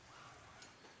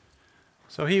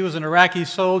So he was an Iraqi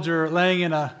soldier laying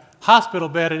in a hospital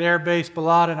bed at Air Base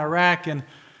Balad in Iraq, and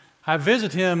I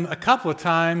visited him a couple of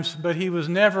times, but he was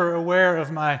never aware of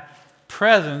my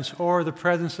presence or the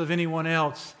presence of anyone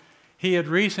else. He had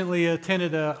recently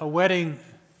attended a wedding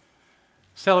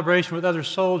celebration with other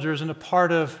soldiers, and a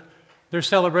part of their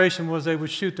celebration was they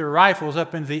would shoot their rifles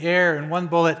up into the air, and one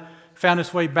bullet found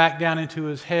its way back down into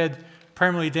his head,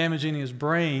 permanently damaging his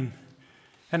brain.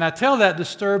 And I tell that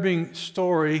disturbing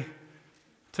story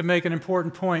to make an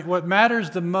important point. What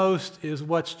matters the most is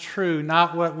what's true,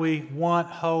 not what we want,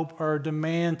 hope, or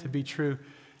demand to be true.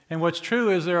 And what's true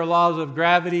is there are laws of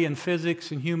gravity and physics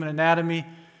and human anatomy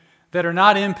that are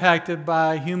not impacted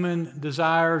by human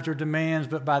desires or demands,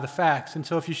 but by the facts. And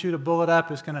so if you shoot a bullet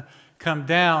up, it's going to come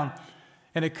down,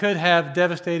 and it could have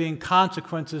devastating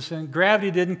consequences. And gravity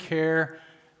didn't care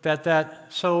that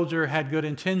that soldier had good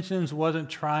intentions, wasn't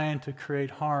trying to create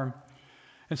harm.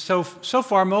 And so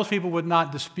far, most people would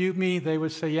not dispute me. They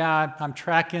would say, yeah, I'm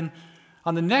tracking.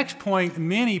 On the next point,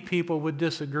 many people would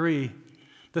disagree.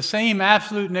 The same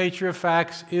absolute nature of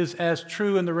facts is as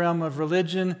true in the realm of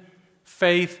religion,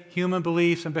 faith, human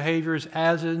beliefs, and behaviors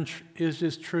as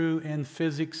is true in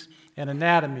physics and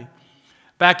anatomy.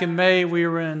 Back in May, we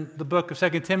were in the book of 2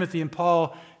 Timothy, and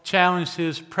Paul challenged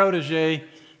his protege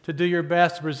to do your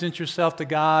best to present yourself to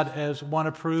God as one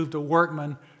approved, a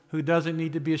workman who doesn't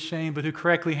need to be ashamed, but who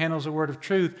correctly handles the word of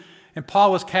truth. And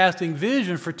Paul was casting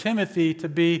vision for Timothy to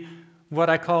be what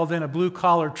I call then a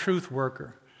blue-collar truth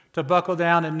worker, to buckle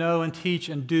down and know and teach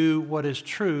and do what is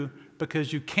true,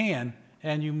 because you can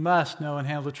and you must know and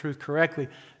handle the truth correctly.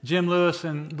 Jim Lewis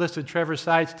enlisted Trevor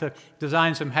Seitz to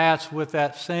design some hats with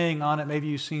that saying on it. Maybe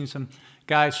you've seen some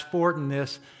guys sporting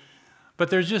this. But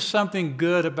there's just something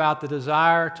good about the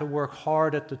desire to work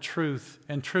hard at the truth.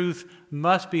 And truth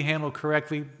must be handled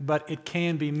correctly, but it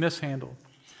can be mishandled.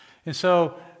 And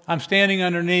so now I'm standing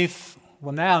underneath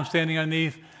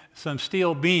some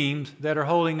steel beams that are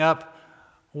holding up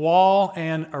wall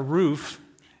and a roof.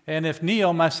 And if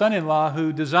Neil, my son-in-law,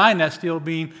 who designed that steel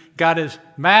beam, got his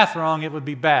math wrong, it would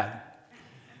be bad.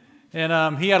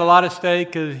 And he had a lot at stake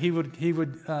because he would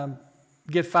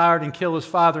get fired and kill his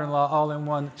father-in-law all in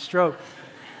one stroke.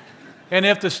 And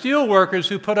if the steel workers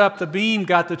who put up the beam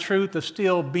got the truth of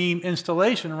steel beam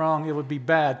installation wrong, it would be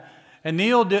bad. And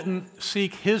Neil didn't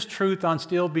seek his truth on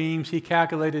steel beams. He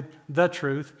calculated the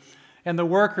truth. And the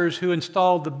workers who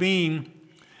installed the beam,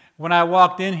 when I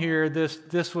walked in here,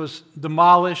 this was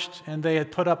demolished, and they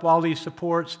had put up all these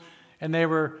supports, and they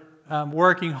were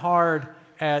working hard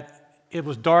at. It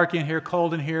was dark in here,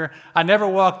 cold in here. I never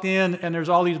walked in, and there's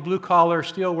all these blue-collar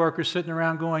steel workers sitting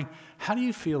around going, how do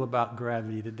you feel about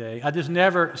gravity today? I just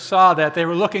never saw that. They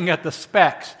were looking at the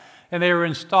specs, and they were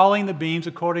installing the beams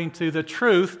according to the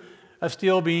truth of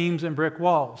steel beams and brick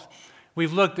walls.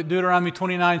 We've looked at Deuteronomy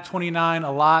 29:29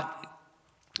 a lot,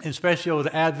 especially over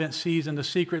the Advent season. The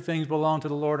secret things belong to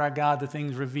the Lord our God. The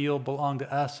things revealed belong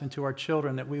to us and to our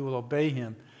children, that we will obey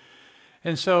Him.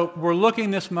 And so we're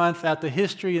looking this month at the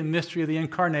history and mystery of the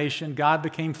incarnation. God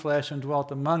became flesh and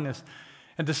dwelt among us.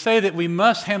 And to say that we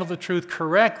must handle the truth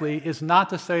correctly is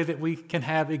not to say that we can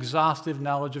have exhaustive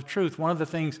knowledge of truth. One of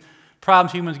the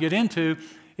problems humans get into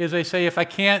is they say, if I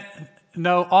can't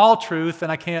know all truth,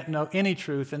 then I can't know any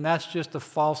truth. And that's just a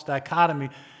false dichotomy.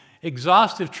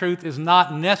 Exhaustive truth is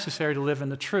not necessary to live in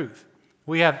the truth.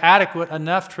 We have adequate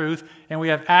enough truth, and we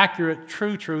have accurate,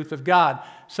 true truth of God.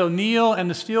 So Neil and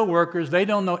the steel workers, they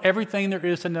don't know everything there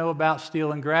is to know about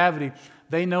steel and gravity.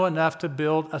 They know enough to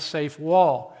build a safe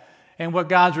wall. And what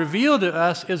God's revealed to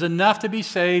us is enough to be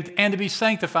saved and to be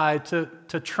sanctified,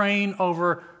 to train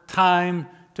over time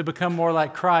to become more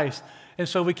like Christ. And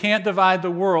so we can't divide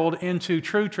the world into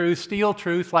true truth, steel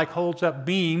truth, like holds up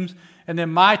beams, and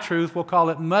then my truth, we'll call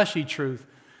it mushy truth.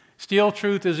 Steel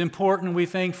truth is important, we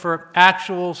think, for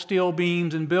actual steel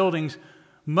beams and buildings.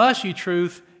 Mushy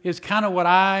truth is kind of what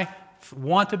I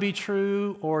want to be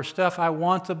true or stuff I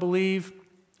want to believe.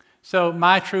 So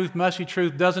my truth, mushy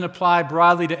truth, doesn't apply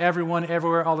broadly to everyone,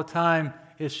 everywhere, all the time.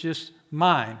 It's just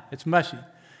mine. It's mushy.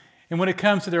 And when it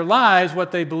comes to their lives,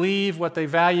 what they believe, what they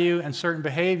value, and certain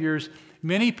behaviors,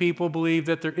 many people believe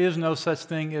that there is no such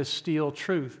thing as steel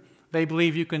truth. They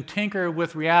believe you can tinker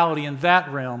with reality in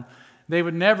that realm. They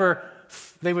would never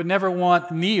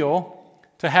want Neil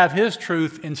to have his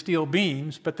truth in steel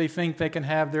beams, but they think they can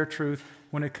have their truth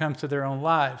when it comes to their own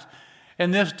lives.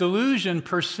 And this delusion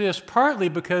persists partly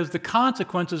because the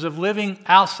consequences of living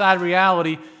outside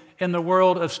reality in the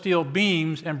world of steel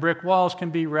beams and brick walls can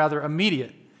be rather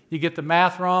immediate. You get the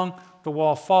math wrong, the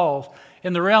wall falls.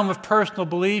 In the realm of personal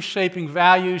beliefs, shaping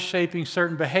values, shaping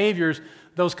certain behaviors,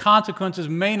 those consequences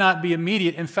may not be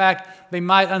immediate. In fact, they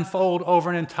might unfold over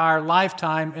an entire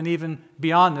lifetime and even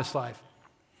beyond this life.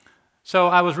 So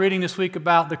I was reading this week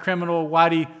about the criminal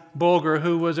Whitey Bulger,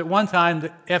 who was at one time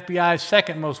the FBI's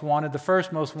second most wanted. The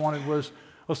first most wanted was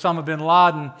Osama bin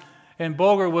Laden. And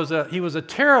Bulger was a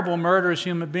terrible, murderous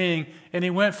human being, and he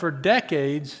went for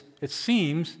decades, it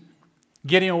seems,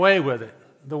 getting away with it.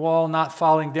 The wall not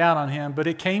falling down on him, but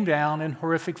it came down in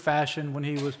horrific fashion when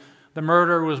the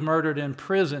murderer was murdered in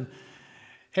prison.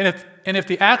 And if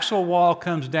the actual wall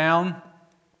comes down,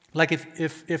 like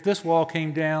if this wall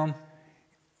came down,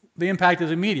 the impact is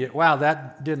immediate. Wow,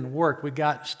 that didn't work. We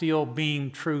got steel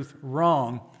beam truth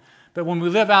wrong. But when we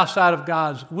live outside of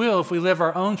God's will, if we live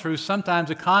our own truth, sometimes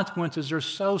the consequences are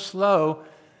so slow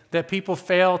that people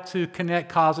fail to connect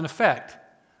cause and effect.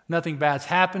 Nothing bad's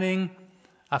happening.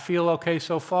 I feel okay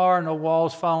so far. No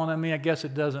walls falling on me. I guess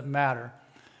it doesn't matter.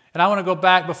 And I want to go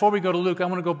back, before we go to Luke, I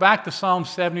want to go back to Psalm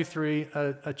 73,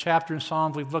 a chapter in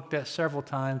Psalms we've looked at several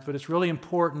times, but it's really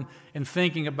important in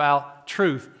thinking about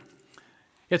truth.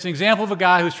 It's an example of a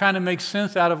guy who's trying to make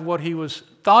sense out of what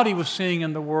thought he was seeing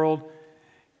in the world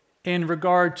in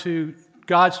regard to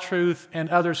God's truth and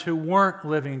others who weren't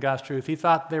living in God's truth. He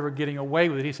thought they were getting away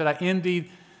with it. He said, I envied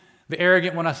the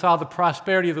arrogant when I saw the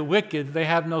prosperity of the wicked. They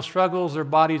have no struggles. Their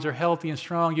bodies are healthy and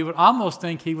strong. You would almost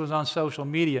think he was on social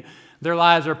media. Their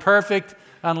lives are perfect,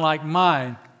 unlike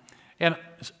mine. And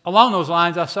along those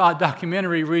lines, I saw a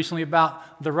documentary recently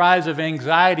about the rise of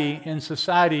anxiety in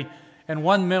society. And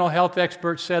one mental health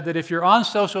expert said that if you're on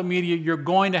social media, you're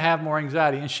going to have more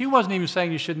anxiety. And she wasn't even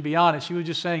saying you shouldn't be on it. She was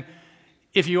just saying,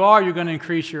 if you are, you're going to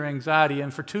increase your anxiety.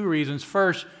 And for two reasons.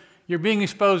 First, you're being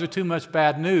exposed to too much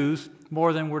bad news,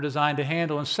 more than we're designed to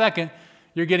handle. And second,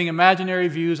 you're getting imaginary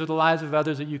views of the lives of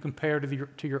others that you compare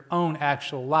to your own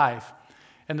actual life.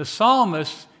 And the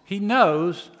psalmist, he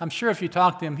knows, I'm sure if you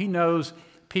talk to him, he knows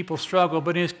people struggle,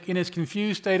 but in his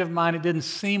confused state of mind, it didn't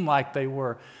seem like they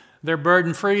were. They're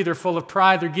burden-free, they're full of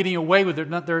pride, they're getting away with it.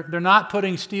 They're not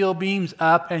putting steel beams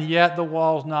up, and yet the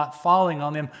wall's not falling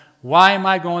on them. Why am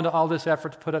I going to all this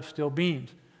effort to put up steel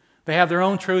beams? They have their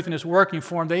own truth, and it's working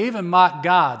for them. They even mock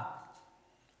God.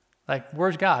 Like,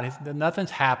 where's God?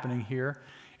 Nothing's happening here.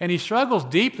 And he struggles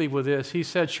deeply with this. He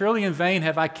said, surely in vain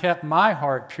have I kept my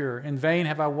heart pure. In vain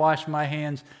have I washed my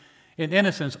hands in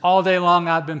innocence. All day long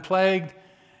I've been plagued.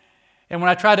 And when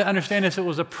I tried to understand this, it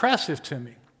was oppressive to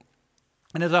me.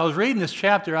 And as I was reading this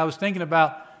chapter, I was thinking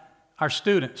about our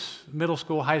students, middle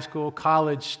school, high school,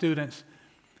 college students.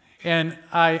 And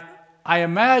I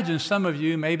imagine some of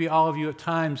you, maybe all of you at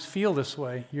times, feel this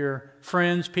way. Your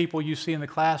friends, people you see in the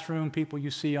classroom, people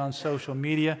you see on social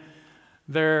media,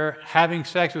 they're having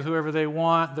sex with whoever they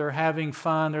want. They're having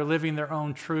fun. They're living their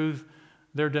own truth.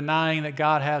 They're denying that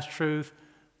God has truth.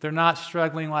 They're not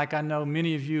struggling like I know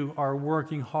many of you are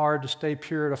working hard to stay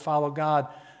pure, to follow God.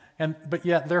 But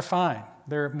yet they're fine.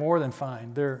 They're more than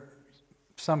fine.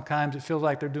 Sometimes it feels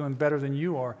like they're doing better than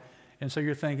you are. And so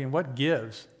you're thinking, what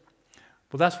gives?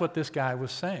 Well, that's what this guy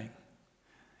was saying.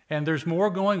 And there's more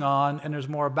going on, and there's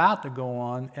more about to go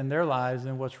on in their lives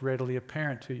than what's readily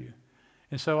apparent to you.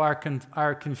 And so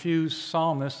our confused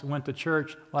psalmist went to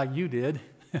church like you did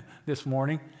this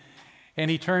morning,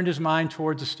 and he turned his mind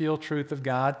towards the steel truth of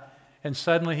God, and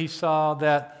suddenly he saw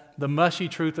that the mushy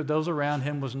truth of those around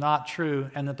him was not true,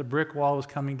 and that the brick wall was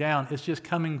coming down. It's just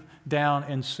coming down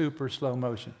in super slow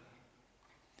motion.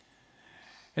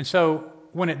 And so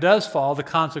when it does fall, the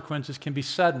consequences can be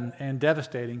sudden and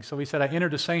devastating. So he said, I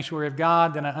entered the sanctuary of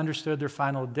God, then I understood their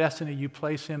final destiny. You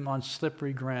place him on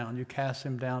slippery ground. You cast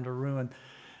him down to ruin.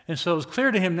 And so it was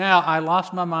clear to him now, I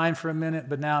lost my mind for a minute,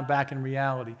 but now I'm back in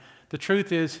reality. The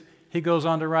truth is, he goes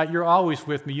on to write, you're always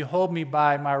with me. You hold me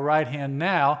by my right hand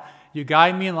now. You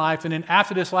guide me in life, and then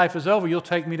after this life is over, you'll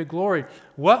take me to glory.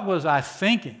 What was I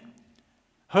thinking?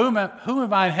 Who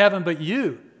am I in heaven but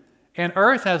you? And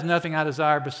earth has nothing I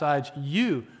desire besides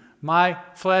you. My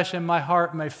flesh and my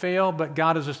heart may fail, but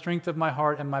God is the strength of my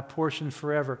heart and my portion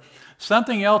forever.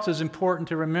 Something else is important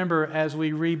to remember as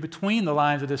we read between the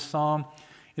lines of this psalm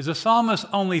is the psalmist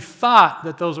only thought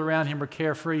that those around him were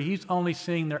carefree. He's only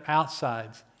seeing their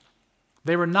outsides.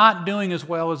 They were not doing as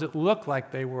well as it looked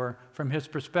like they were from his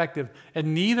perspective.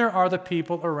 And neither are the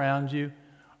people around you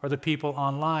or the people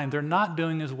online. They're not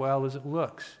doing as well as it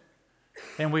looks.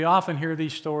 And we often hear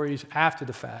these stories after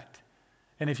the fact.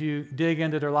 And if you dig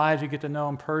into their lives, you get to know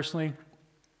them personally.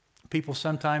 People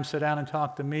sometimes sit down and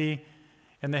talk to me,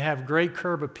 and they have great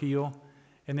curb appeal.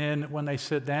 And then when they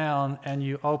sit down and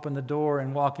you open the door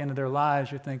and walk into their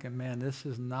lives, you're thinking, man, this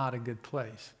is not a good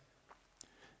place.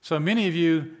 So many of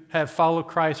you have followed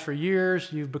Christ for years.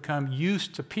 You've become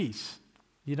used to peace.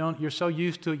 You're so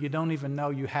used to it, you don't even know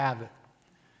you have it.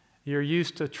 You're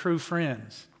used to true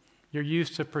friends. You're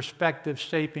used to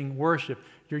perspective-shaping worship.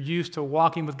 You're used to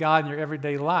walking with God in your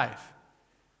everyday life.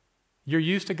 You're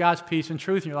used to God's peace and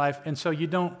truth in your life, and so you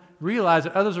don't realize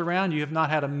that others around you have not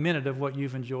had a minute of what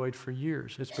you've enjoyed for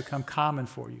years. It's become common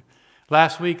for you.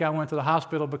 Last week, I went to the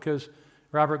hospital because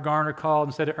Robert Garner called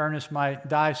and said that Ernest might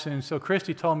die soon. So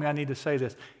Christy told me I need to say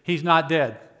this. He's not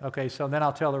dead. Okay, so then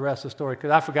I'll tell the rest of the story, because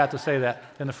I forgot to say that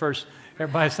in the first,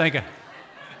 everybody's thinking.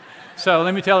 So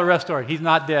let me tell the rest of the story. He's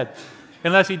not dead.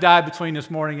 Unless he died between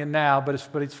this morning and now, but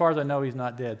as far as I know, he's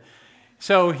not dead.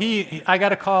 So I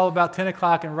got a call about 10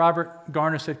 o'clock, and Robert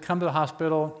Garner said, come to the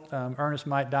hospital. Ernest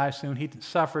might die soon. He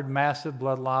suffered massive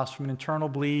blood loss from an internal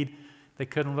bleed they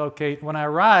couldn't locate. When I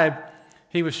arrived,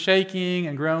 he was shaking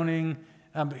and groaning.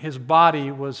 His body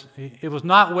it was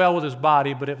not well with his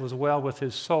body, but it was well with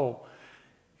his soul.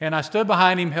 And I stood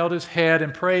behind him, held his head,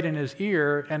 and prayed in his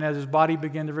ear, and as his body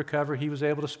began to recover, he was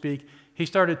able to speak. He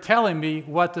started telling me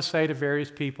what to say to various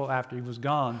people after he was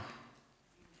gone.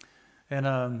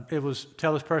 And it was,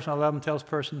 tell this person I love him, tell this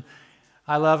person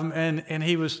I love him. And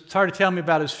he started telling me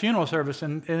about his funeral service,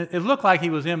 and it looked like he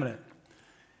was imminent.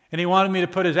 And he wanted me to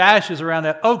put his ashes around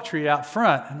that oak tree out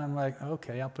front. And I'm like,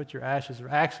 okay, I'll put your ashes.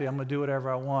 Actually, I'm going to do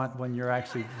whatever I want when you're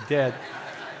actually dead.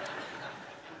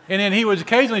 And then he would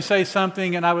occasionally say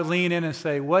something, and I would lean in and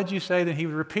say, what'd you say? Then he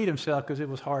would repeat himself because it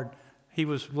was hard. He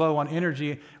was low on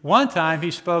energy. One time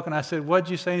he spoke, and I said, what'd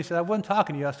you say? And he said, I wasn't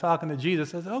talking to you. I was talking to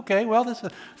Jesus. I said, okay, well, this is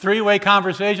a three-way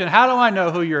conversation. How do I know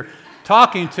who you're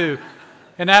talking to?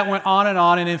 And that went on.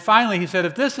 And then finally he said,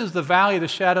 if this is the valley of the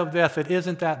shadow of death, it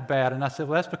isn't that bad. And I said,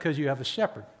 well, that's because you have a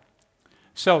shepherd.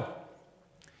 So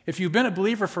if you've been a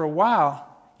believer for a while,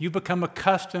 you become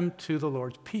accustomed to the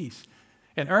Lord's peace.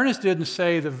 And Ernest didn't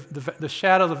say the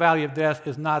shadow of the valley of death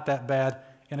is not that bad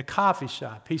in a coffee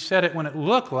shop. He said it when it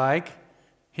looked like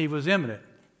he was imminent.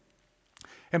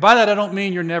 And by that, I don't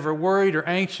mean you're never worried or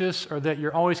anxious, or that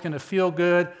you're always going to feel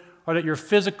good, or that your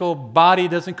physical body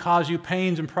doesn't cause you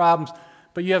pains and problems.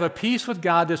 But you have a peace with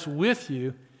God that's with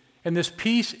you, and this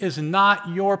peace is not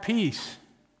your peace.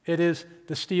 It is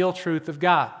the steel truth of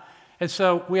God. And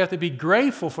so we have to be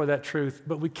grateful for that truth,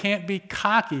 but we can't be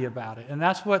cocky about it. And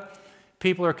that's what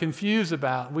people are confused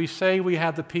about. We say we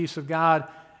have the peace of God,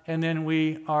 and then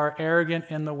we are arrogant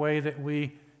in the way that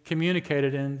we communicate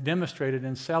it and demonstrate it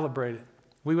and celebrate it.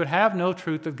 We would have no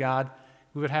truth of God.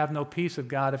 We would have no peace of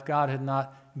God if God had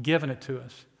not given it to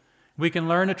us. We can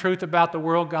learn the truth about the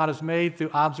world God has made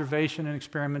through observation and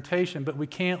experimentation, but we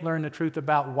can't learn the truth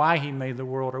about why He made the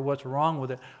world, or what's wrong with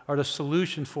it, or the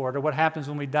solution for it, or what happens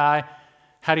when we die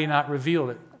had He not revealed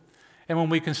it. And when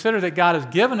we consider that God has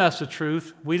given us the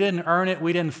truth, we didn't earn it,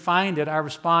 we didn't find it, our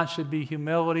response should be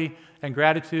humility and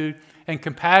gratitude and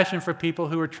compassion for people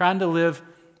who are trying to live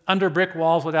under brick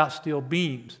walls without steel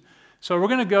beams. So we're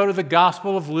going to go to the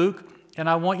Gospel of Luke, and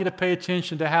I want you to pay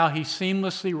attention to how he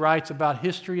seamlessly writes about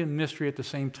history and mystery at the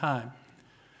same time.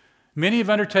 Many have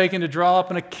undertaken to draw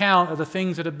up an account of the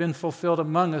things that have been fulfilled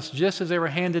among us, just as they were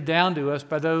handed down to us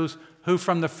by those who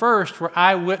from the first were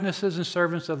eyewitnesses and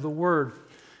servants of the Word.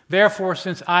 Therefore,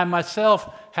 since I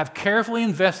myself have carefully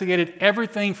investigated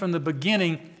everything from the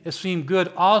beginning, it seemed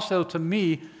good also to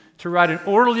me to write an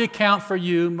orderly account for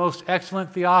you, most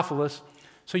excellent Theophilus,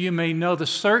 so you may know the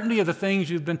certainty of the things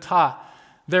you've been taught.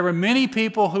 There were many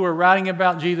people who were writing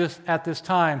about Jesus at this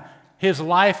time. His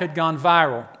life had gone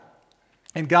viral,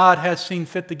 and God has seen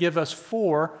fit to give us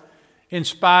 4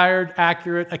 inspired,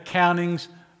 accurate accountings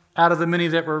out of the many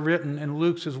that were written, and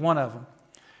Luke's is one of them.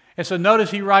 And so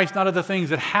notice he writes not of the things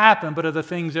that happened, but of the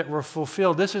things that were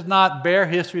fulfilled. This is not bare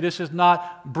history. This is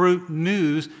not brute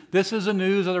news. This is the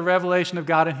news of the revelation of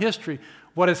God in history.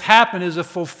 What has happened is a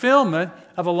fulfillment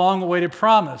of a long-awaited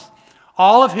promise.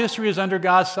 All of history is under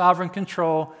God's sovereign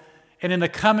control, and in the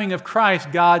coming of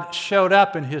Christ, God showed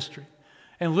up in history.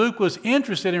 And Luke was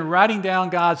interested in writing down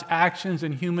God's actions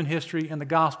in human history in the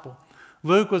gospel.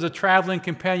 Luke was a traveling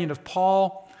companion of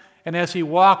Paul, and as he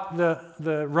walked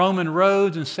the Roman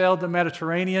roads and sailed the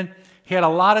Mediterranean, he had a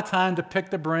lot of time to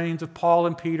pick the brains of Paul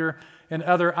and Peter and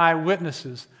other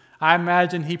eyewitnesses. I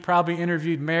imagine he probably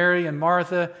interviewed Mary and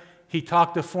Martha. He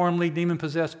talked to formerly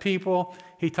demon-possessed people.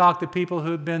 He talked to people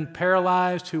who had been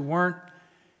paralyzed, who weren't.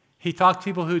 He talked to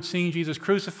people who had seen Jesus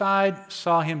crucified,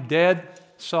 saw Him dead,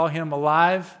 saw Him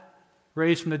alive,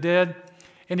 raised from the dead.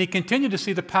 And he continued to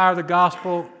see the power of the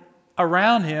gospel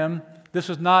around him. This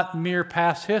was not mere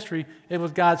past history. It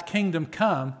was God's kingdom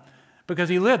come because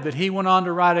he lived it. He went on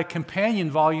to write a companion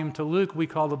volume to Luke we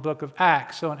call the book of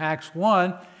Acts. So in Acts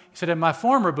 1, he said, in my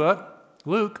former book,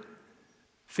 Luke,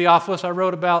 Theophilus, I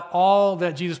wrote about all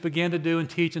that Jesus began to do and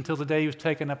teach until the day he was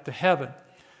taken up to heaven.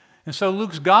 And so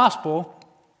Luke's gospel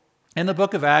in the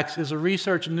book of Acts is a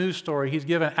research news story. He's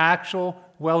given actual,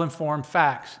 well-informed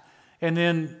facts. And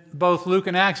then both Luke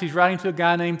and Acts, he's writing to a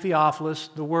guy named Theophilus.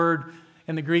 The word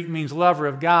in the Greek means lover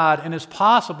of God. And it's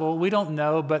possible, we don't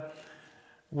know, but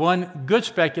one good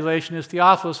speculation is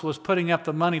Theophilus was putting up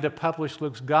the money to publish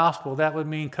Luke's gospel. That would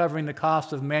mean covering the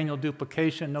cost of manual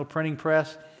duplication, no printing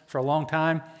press for a long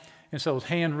time. And so it was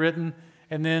handwritten,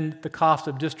 and then the cost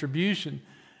of distribution.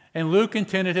 And Luke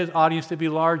intended his audience to be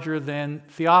larger than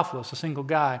Theophilus, a single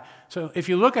guy. So if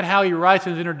you look at how he writes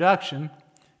his introduction,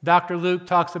 Dr. Luke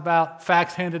talks about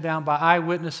facts handed down by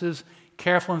eyewitnesses,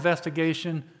 careful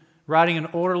investigation, writing an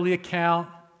orderly account,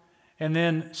 and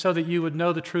then so that you would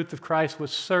know the truth of Christ with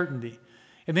certainty.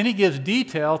 And then he gives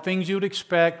detail, things you would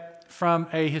expect from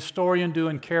a historian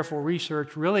doing careful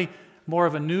research, really more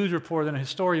of a news reporter than a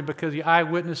historian because the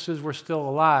eyewitnesses were still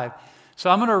alive. So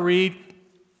I'm going to read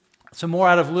some more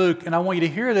out of Luke, and I want you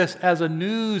to hear this as a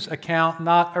news account,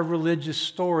 not a religious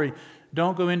story.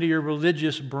 Don't go into your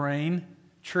religious brain,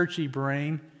 churchy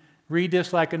brain. Read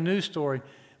this like a news story.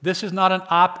 This is not an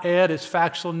op-ed, it's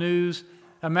factual news.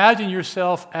 Imagine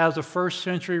yourself as a first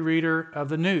century reader of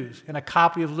the news, and a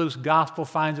copy of Luke's gospel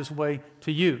finds its way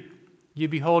to you.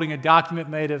 You'd be holding a document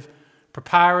made of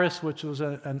papyrus, which was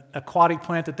an aquatic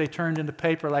plant that they turned into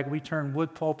paper like we turn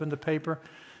wood pulp into paper.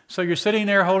 So you're sitting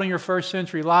there holding your first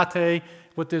century latte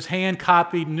with this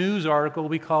hand-copied news article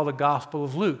we call the Gospel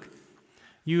of Luke.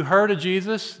 You heard of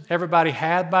Jesus, everybody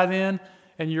had by then,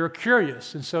 and you're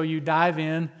curious, and so you dive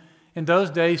in. In those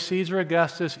days, Caesar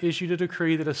Augustus issued a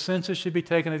decree that a census should be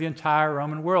taken of the entire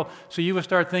Roman world. So you would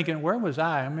start thinking, where was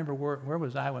I? I remember where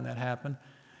was I when that happened?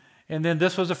 And then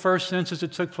this was the first census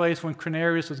that took place when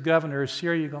Quirinius was governor of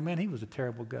Syria. You go, man, he was a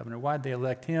terrible governor. Why'd they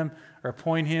elect him or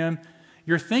appoint him?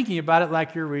 You're thinking about it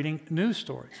like you're reading a news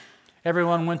story.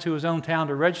 Everyone went to his own town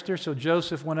to register, so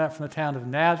Joseph went up from the town of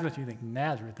Nazareth. You think,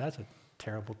 Nazareth, that's a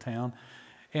terrible town.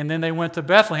 And then they went to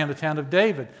Bethlehem, the town of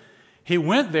David. He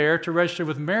went there to register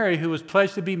with Mary, who was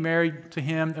pledged to be married to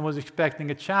him and was expecting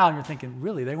a child. And you're thinking,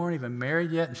 really, they weren't even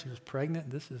married yet and she was pregnant?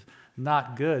 This is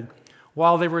not good.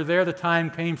 While they were there, the time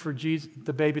came for Jesus,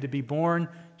 the baby to be born.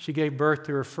 She gave birth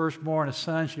to her firstborn, a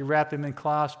son. She wrapped him in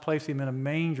cloths, placed him in a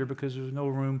manger because there was no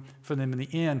room for them in the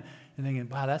inn. And thinking,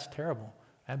 wow, that's terrible.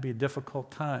 That'd be a difficult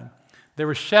time. There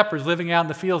were shepherds living out in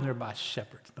the fields nearby.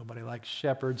 Shepherds. Nobody likes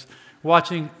shepherds.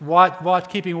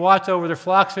 Keeping watch over their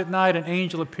flocks at night. An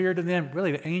angel appeared to them.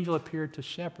 Really, the angel appeared to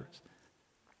shepherds.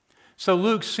 So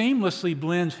Luke seamlessly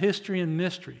blends history and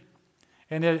mystery.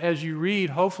 And as you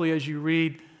read, hopefully as you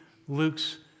read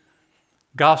Luke's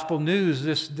gospel news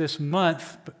this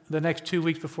month, the next 2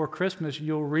 weeks before Christmas,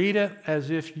 you'll read it as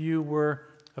if you were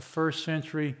a first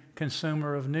century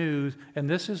consumer of news. And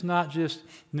this is not just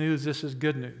news, this is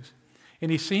good news. And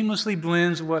he seamlessly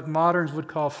blends what moderns would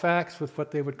call facts with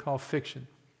what they would call fiction.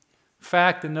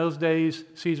 Fact, in those days,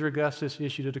 Caesar Augustus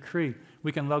issued a decree.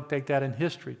 We can locate that in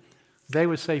history. They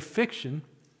would say fiction,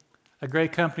 a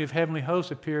great company of heavenly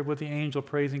hosts appeared with the angel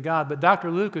praising God. But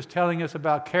Dr. Luke is telling us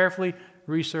about carefully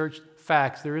researched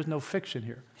facts. There is no fiction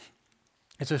here.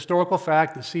 It's a historical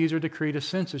fact that Caesar decreed a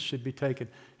census should be taken.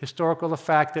 Historical the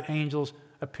fact that angels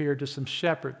appeared to some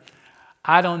shepherd.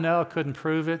 I don't know, I couldn't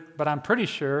prove it, but I'm pretty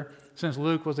sure, since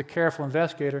Luke was a careful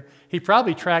investigator, he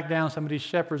probably tracked down some of these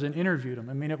shepherds and interviewed them.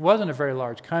 I mean, it wasn't a very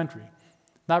large country,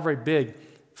 not very big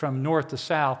from north to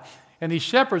south. And these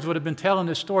shepherds would have been telling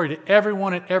this story to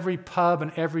everyone at every pub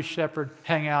and every shepherd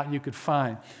hangout you could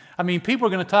find. I mean, people are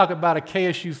going to talk about a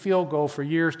KSU field goal for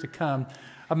years to come.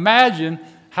 Imagine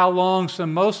how long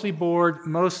some mostly bored,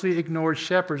 mostly ignored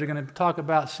shepherds are going to talk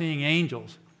about seeing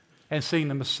angels and seeing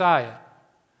the Messiah.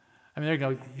 I mean, there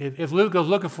you go. If Luke goes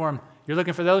looking for them, you're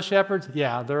looking for those shepherds?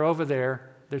 Yeah, they're over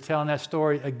there. They're telling that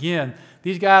story again.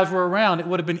 These guys were around. It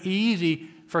would have been easy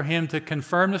for him to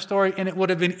confirm the story, and it would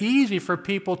have been easy for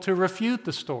people to refute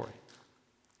the story.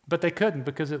 But they couldn't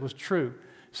because it was true.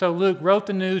 So Luke wrote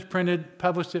the news, printed,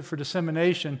 published it for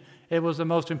dissemination. It was the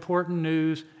most important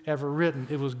news ever written.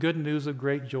 It was good news of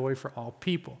great joy for all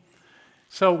people.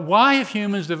 So why have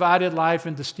humans divided life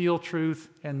into steel truth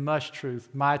and mush truth,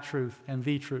 my truth and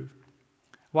the truth?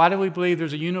 Why do we believe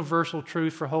there's a universal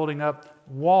truth for holding up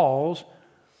walls,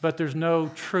 but there's no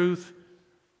truth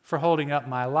for holding up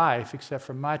my life except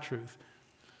for my truth?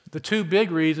 The two big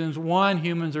reasons: one,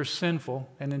 humans are sinful,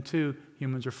 and then two,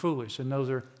 humans are foolish. And those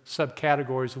are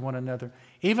subcategories of one another.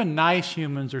 Even nice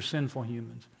humans are sinful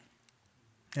humans.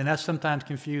 And that's sometimes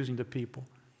confusing to people.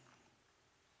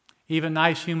 Even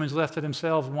nice humans left to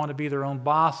themselves want to be their own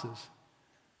bosses.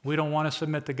 We don't want to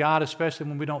submit to God, especially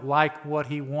when we don't like what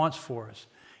He wants for us.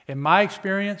 In my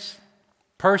experience,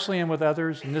 personally and with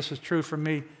others, and this is true for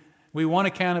me, we want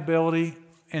accountability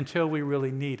until we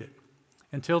really need it,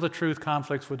 until the truth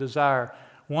conflicts with desire.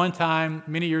 One time,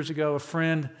 many years ago, a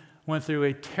friend went through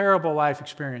a terrible life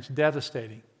experience,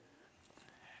 devastating.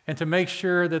 And to make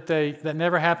sure that that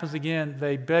never happens again,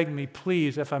 they begged me,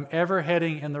 please, if I'm ever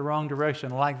heading in the wrong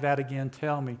direction like that again,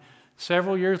 tell me.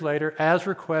 Several years later, as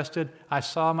requested, I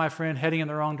saw my friend heading in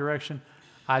the wrong direction.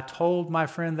 I told my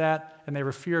friend that, and they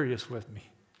were furious with me.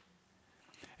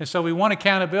 And so we want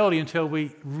accountability until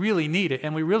we really need it.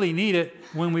 And we really need it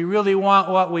when we really want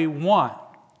what we want,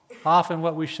 often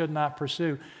what we should not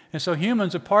pursue. And so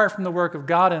humans, apart from the work of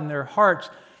God in their hearts,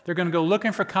 they're going to go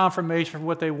looking for confirmation for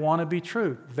what they want to be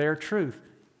true, their truth.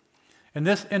 And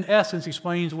this, in essence,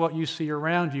 explains what you see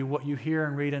around you, what you hear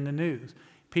and read in the news.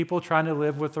 People trying to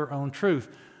live with their own truth.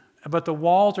 But the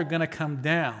walls are going to come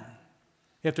down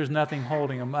if there's nothing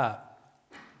holding them up.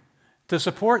 To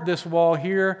support this wall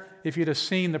here, if you'd have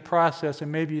seen the process,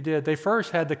 and maybe you did, they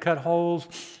first had to cut holes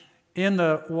in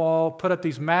the wall, put up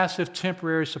these massive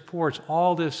temporary supports,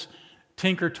 all this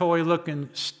Tinker Toy-looking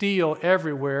steel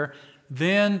everywhere.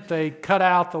 Then they cut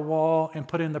out the wall and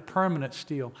put in the permanent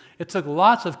steel. It took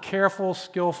lots of careful,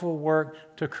 skillful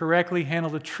work to correctly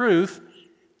handle the truth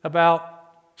about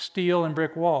steel and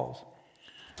brick walls.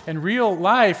 And real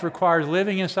life requires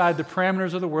living inside the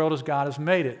parameters of the world as God has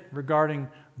made it, regarding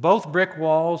both brick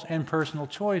walls and personal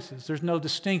choices. There's no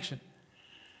distinction.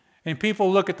 And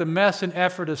people look at the mess and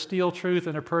effort of steel truth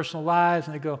in their personal lives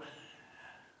and they go,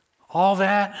 all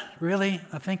that? Really?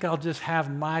 I think I'll just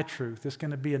have my truth. It's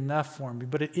going to be enough for me.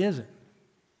 But it isn't.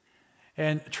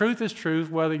 And truth is truth,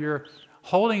 whether you're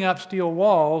holding up steel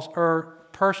walls or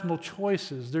personal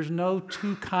choices. There's no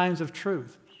two kinds of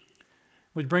truth.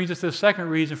 Which brings us to the second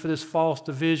reason for this false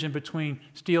division between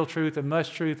steel truth and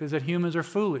much truth is that humans are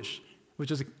foolish,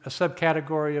 which is a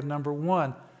subcategory of number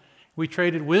one. We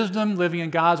traded wisdom, living in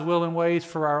God's will and ways,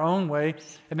 for our own way,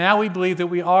 and now we believe that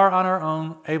we are on our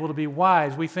own able to be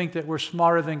wise. We think that we're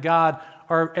smarter than God,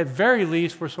 or at very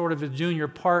least, we're sort of his junior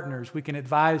partners. We can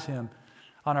advise him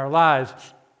on our lives.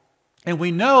 And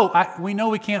we know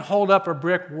we can't hold up a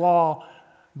brick wall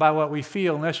by what we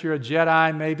feel, unless you're a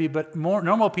Jedi maybe, but more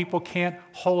normal people can't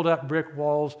hold up brick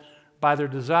walls by their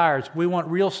desires. We want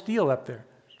real steel up there.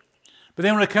 But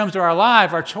then when it comes to our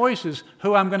life, our choices,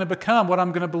 who I'm going to become, what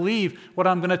I'm going to believe, what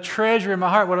I'm going to treasure in my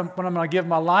heart, what I'm going to give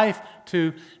my life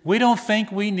to, we don't think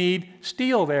we need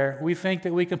steel there. We think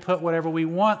that we can put whatever we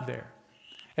want there.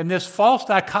 And this false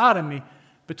dichotomy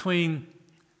between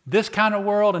this kind of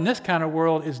world and this kind of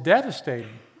world is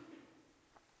devastating.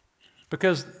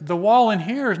 Because the wall in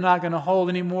here is not going to hold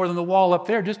any more than the wall up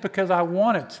there just because I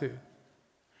want it to.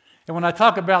 And when I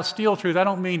talk about steel truth, I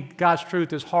don't mean God's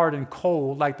truth is hard and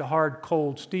cold, like the hard,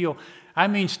 cold steel. I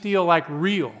mean steel like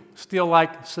real, steel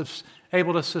like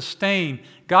able to sustain.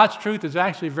 God's truth is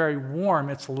actually very warm.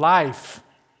 It's life.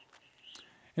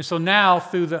 And so now,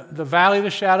 through the valley of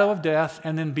the shadow of death,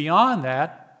 and then beyond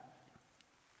that,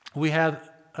 we have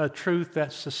a truth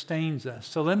that sustains us.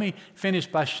 So let me finish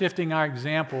by shifting our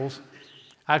examples.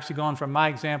 I've actually gone from my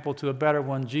example to a better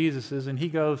one, Jesus's, and he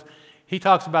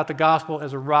talks about the gospel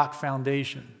as a rock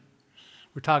foundation.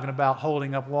 We're talking about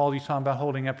holding up walls. He's talking about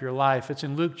holding up your life. It's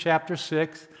in Luke chapter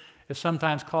 6. It's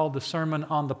sometimes called the Sermon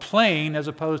on the Plain as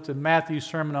opposed to Matthew's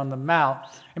Sermon on the Mount.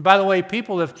 And by the way,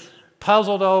 people have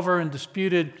puzzled over and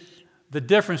disputed the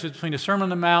difference between the Sermon on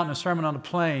the Mount and the Sermon on the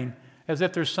Plain as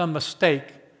if there's some mistake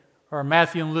or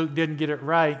Matthew and Luke didn't get it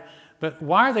right. But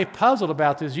why are they puzzled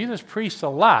about this? Jesus preached a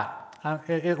lot,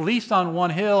 at least on one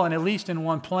hill and at least in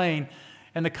one plain.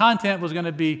 And the content was going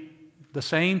to be the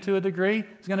same to a degree.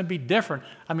 It's going to be different.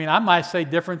 I mean, I might say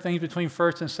different things between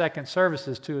first and second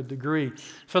services to a degree.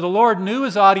 So the Lord knew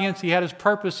his audience. He had his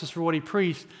purposes for what he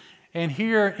preached. And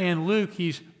here in Luke,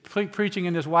 he's preaching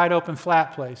in this wide open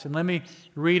flat place. And let me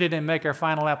read it and make our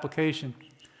final application.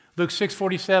 Luke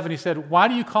 6:47, he said, "Why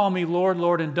do you call me Lord,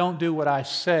 Lord, and don't do what I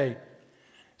say?"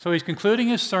 So he's concluding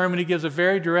his sermon. He gives a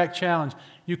very direct challenge.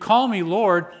 You call me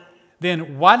Lord,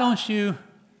 then why don't you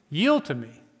yield to me?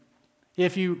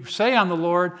 If you say I'm the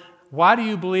Lord, why do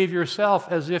you believe yourself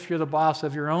as if you're the boss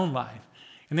of your own life?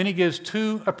 And then he gives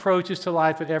two approaches to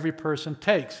life that every person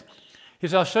takes. He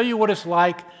says, I'll show you what it's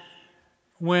like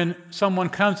when someone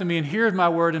comes to me and hears my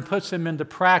word and puts them into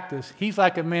practice. He's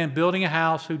like a man building a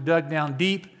house who dug down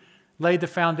deep, laid the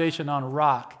foundation on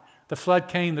rock. The flood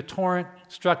came, the torrent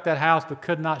struck that house but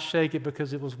could not shake it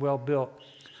because it was well built.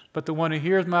 But the one who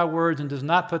hears my words and does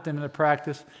not put them into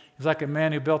practice is like a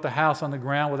man who built a house on the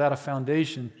ground without a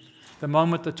foundation. The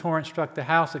moment the torrent struck the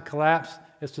house, it collapsed.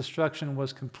 Its destruction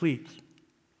was complete.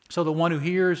 So the one who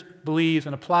hears, believes,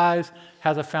 and applies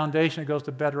has a foundation that goes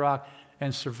to bedrock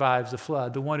and survives the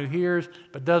flood. The one who hears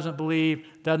but doesn't believe,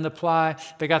 doesn't apply,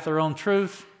 they got their own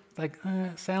truth. Like,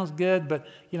 sounds good, but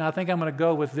I think I'm going to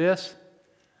go with this.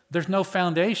 There's no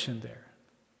foundation there.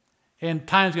 And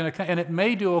time's going to come, and it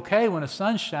may do okay when the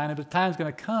sun's shining, but time's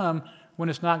going to come when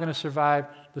it's not going to survive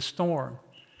the storm.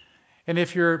 And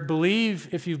if you believe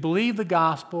the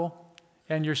gospel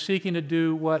and you're seeking to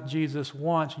do what Jesus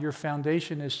wants, your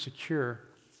foundation is secure.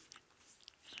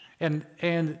 And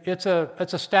it's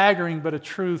a staggering but a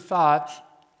true thought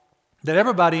that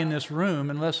everybody in this room,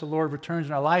 unless the Lord returns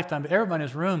in our lifetime, but everybody in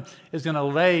this room is going to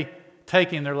lay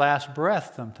taking their last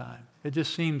breath sometime. It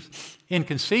just seems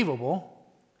inconceivable,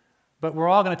 but we're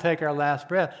all going to take our last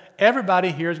breath.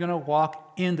 Everybody here is going to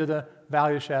walk into the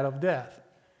valley of the shadow of death.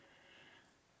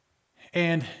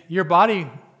 And your body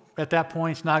at that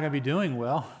point is not going to be doing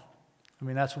well. I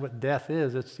mean, that's what death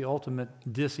is. It's the ultimate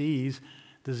disease.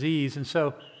 And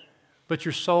so, but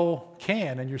your soul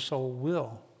can and your soul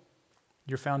will.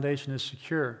 Your foundation is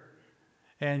secure.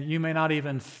 And you may not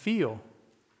even feel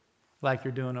like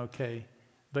you're doing okay,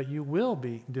 but you will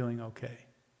be doing okay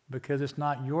because it's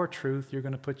not your truth. You're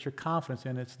going to put your confidence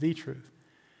in. It's the truth.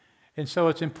 And so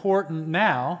it's important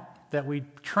now that we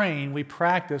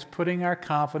practice putting our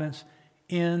confidence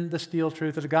in the steel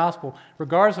truth of the gospel,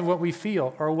 regardless of what we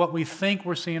feel or what we think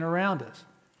we're seeing around us.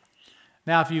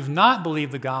 Now, if you've not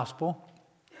believed the gospel,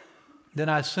 then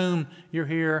I assume you're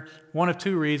here one of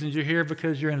two reasons. You're here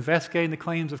because you're investigating the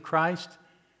claims of Christ.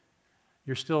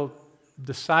 You're still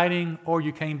deciding, or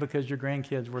you came because your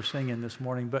grandkids were singing this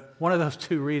morning. But one of those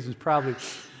two reasons probably.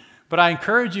 But I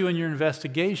encourage you in your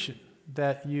investigation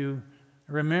that you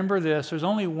remember this. There's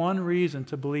only one reason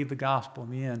to believe the gospel in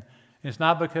the end. And it's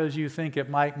not because you think it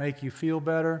might make you feel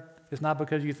better. It's not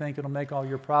because you think it'll make all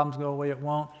your problems go away. It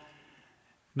won't.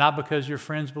 Not because your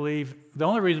friends believe. The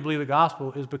only reason to believe the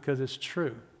gospel is because it's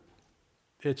true.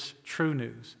 It's true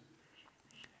news.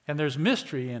 And there's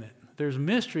mystery in it. There's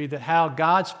mystery that how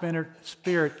God's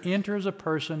Spirit enters a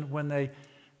person when they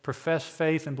profess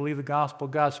faith and believe the gospel.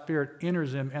 God's Spirit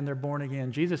enters them and they're born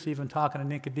again. Jesus, even talking to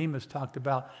Nicodemus, talked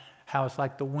about how it's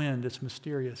like the wind. It's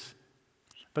mysterious.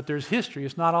 But there's history.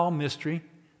 It's not all mystery.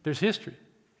 There's history.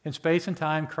 In space and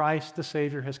time, Christ the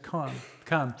Savior has come.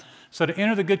 So to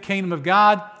enter the good kingdom of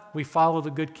God, we follow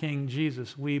the good King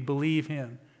Jesus. We believe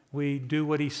Him. We do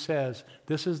what He says.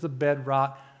 This is the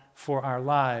bedrock for our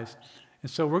lives. And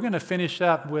so we're going to finish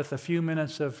up with a few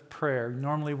minutes of prayer.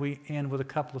 Normally we end with a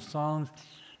couple of songs.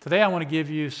 Today I want to give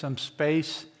you some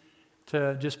space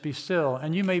to just be still.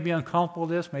 And you may be uncomfortable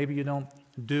with this. Maybe you don't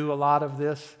do a lot of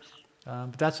this.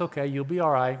 But that's okay. You'll be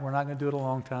all right. We're not going to do it a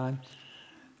long time.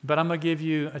 But I'm going to give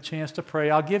you a chance to pray.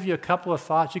 I'll give you a couple of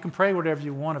thoughts. You can pray whatever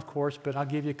you want, of course, but I'll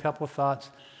give you a couple of thoughts.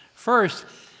 First,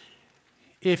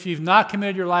 if you've not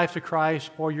committed your life to Christ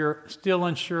or you're still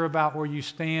unsure about where you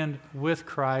stand with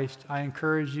Christ, I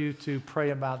encourage you to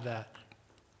pray about that.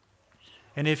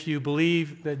 And if you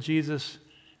believe that Jesus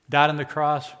died on the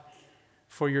cross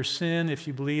for your sin, if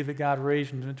you believe that God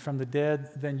raised Him from the dead,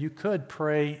 then you could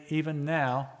pray even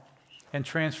now and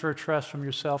transfer trust from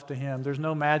yourself to Him. There's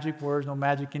no magic words, no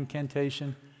magic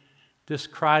incantation.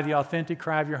 Just cry the authentic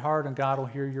cry of your heart and God will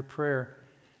hear your prayer.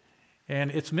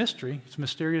 And it's mystery. It's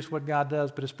mysterious what God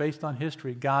does, but it's based on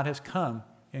history. God has come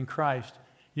in Christ.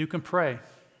 You can pray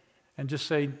and just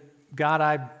say, God,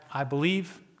 I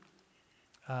believe.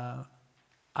 I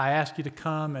ask you to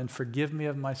come and forgive me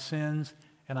of my sins,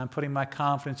 and I'm putting my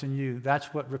confidence in you.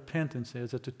 That's what repentance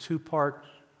is. It's a two-part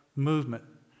movement.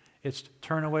 It's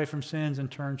turn away from sins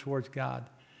and turn towards God.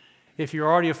 If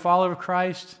you're already a follower of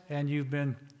Christ and you've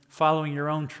been following your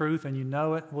own truth and you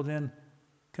know it, well then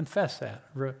confess that.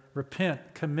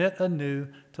 Repent. Commit anew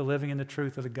to living in the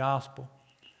truth of the gospel.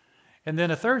 And then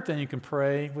a third thing you can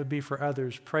pray would be for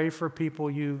others. Pray for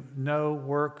people you know,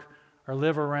 work, or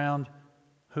live around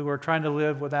who are trying to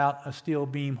live without a steel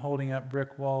beam holding up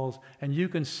brick walls, and you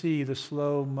can see the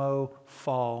slow-mo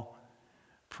fall.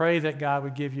 Pray that God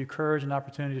would give you courage and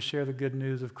opportunity to share the good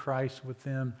news of Christ with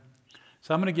them.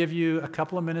 So I'm going to give you a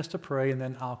couple of minutes to pray, and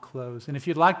then I'll close. And if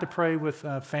you'd like to pray with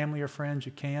family or friends,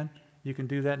 you can. You can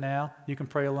do that now. You can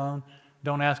pray alone.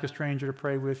 Don't ask a stranger to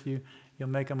pray with you. You'll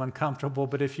make them uncomfortable.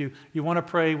 But if you want to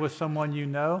pray with someone you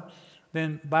know,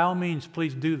 then by all means,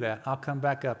 please do that. I'll come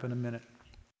back up in a minute.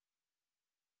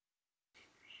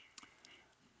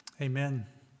 Amen.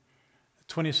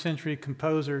 20th century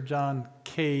composer John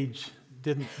Cage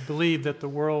didn't believe that the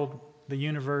world, the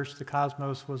universe, the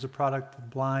cosmos was a product of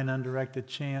blind, undirected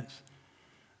chance.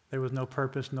 There was no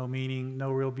purpose, no meaning,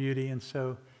 no real beauty. And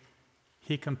so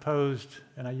he composed,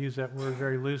 and I use that word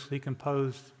very loosely, he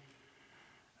composed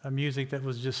a music that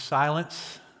was just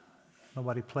silence.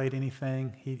 Nobody played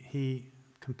anything. He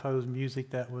composed music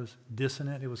that was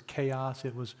dissonant. It was chaos.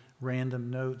 It was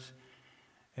random notes.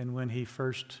 And when he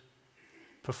first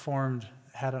performed,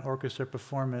 had an orchestra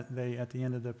perform it, at the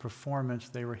end of the performance,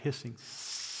 they were hissing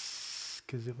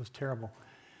because it was terrible.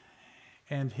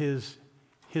 And his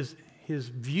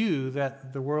view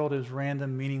that the world is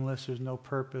random, meaningless, there's no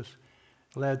purpose,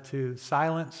 led to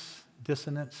silence,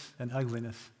 dissonance, and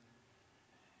ugliness.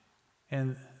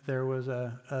 And there was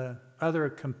another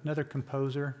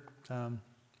composer,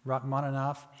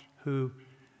 Rachmaninoff, who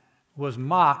was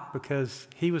mocked because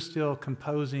he was still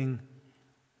composing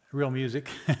real music,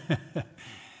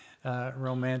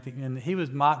 romantic, and he was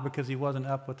mocked because he wasn't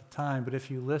up with the time. But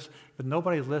but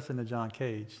nobody's listened to John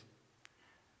Cage,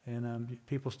 and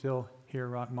people still hear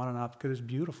Rachmaninoff because it's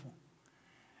beautiful.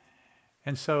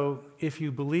 And so, if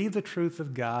you believe the truth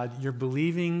of God, you're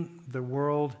believing the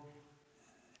world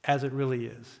as it really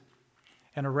is.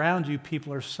 And around you,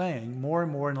 people are saying more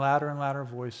and louder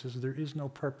voices, there is no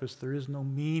purpose, there is no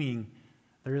meaning,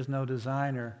 there is no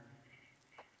designer.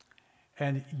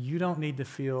 And you don't need to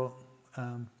feel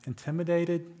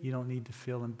intimidated, you don't need to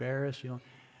feel embarrassed,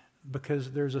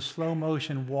 because there's a slow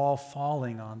motion wall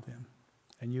falling on them,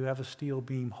 and you have a steel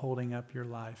beam holding up your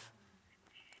life.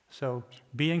 So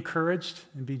be encouraged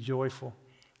and be joyful.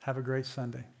 Have a great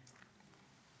Sunday.